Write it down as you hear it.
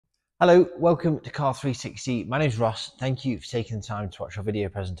Hello, welcome to Car 360. My name is Ross. Thank you for taking the time to watch our video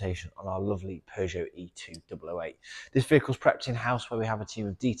presentation on our lovely Peugeot E2008. This vehicle is prepped in-house where we have a team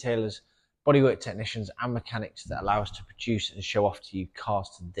of detailers, bodywork technicians and mechanics that allow us to produce and show off to you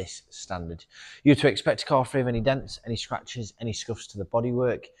cars to this standard. You're to expect a car free of any dents, any scratches, any scuffs to the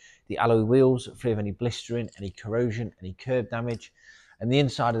bodywork, the alloy wheels free of any blistering, any corrosion, any curb damage, and the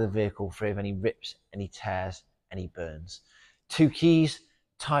inside of the vehicle free of any rips, any tears, any burns. 2 keys,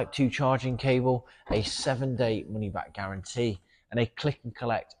 Type 2 charging cable, a 7-day money-back guarantee, and a click and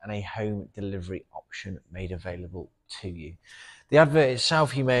collect and a home delivery option made available to you. The advert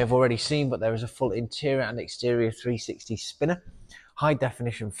itself you may have already seen, but there is a full interior and exterior 360 spinner, high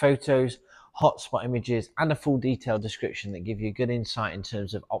definition photos, hotspot images, and a full detailed description that give you good insight in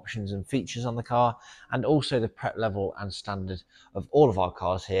terms of options and features on the car, and also the prep level and standard of all of our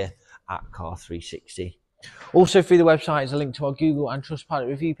cars here at Car 360. Also through the website is a link to our Google and Trustpilot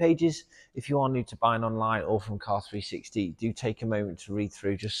review pages. If you are new to buying online or from Car 360, do take a moment to read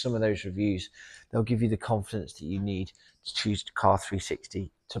through just some of those reviews. They'll give you the confidence that you need to choose Car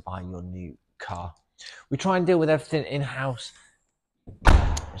 360 to buy your new car. We try and deal with everything in-house,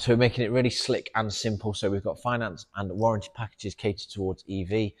 so we're making it really slick and simple. So we've got finance and warranty packages catered towards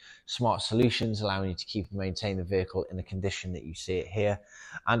EV, smart solutions allowing you to keep and maintain the vehicle in the condition that you see it here,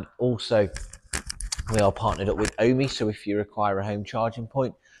 and also we are partnered up with Omi, so if you require a home charging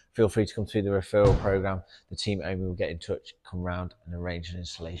point, feel free to come through the referral program. The team at Omi will get in touch, come round and arrange an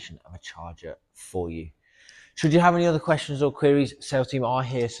installation of a charger for you. Should you have any other questions or queries, sales team are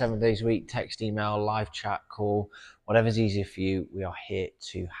here 7 days a week. Text, email, live chat, call, whatever's easier for you, we are here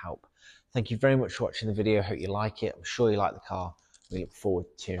to help. Thank you very much for watching the video. I hope you like it. I'm sure you like the car. We look forward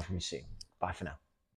to hearing from you soon. Bye for now.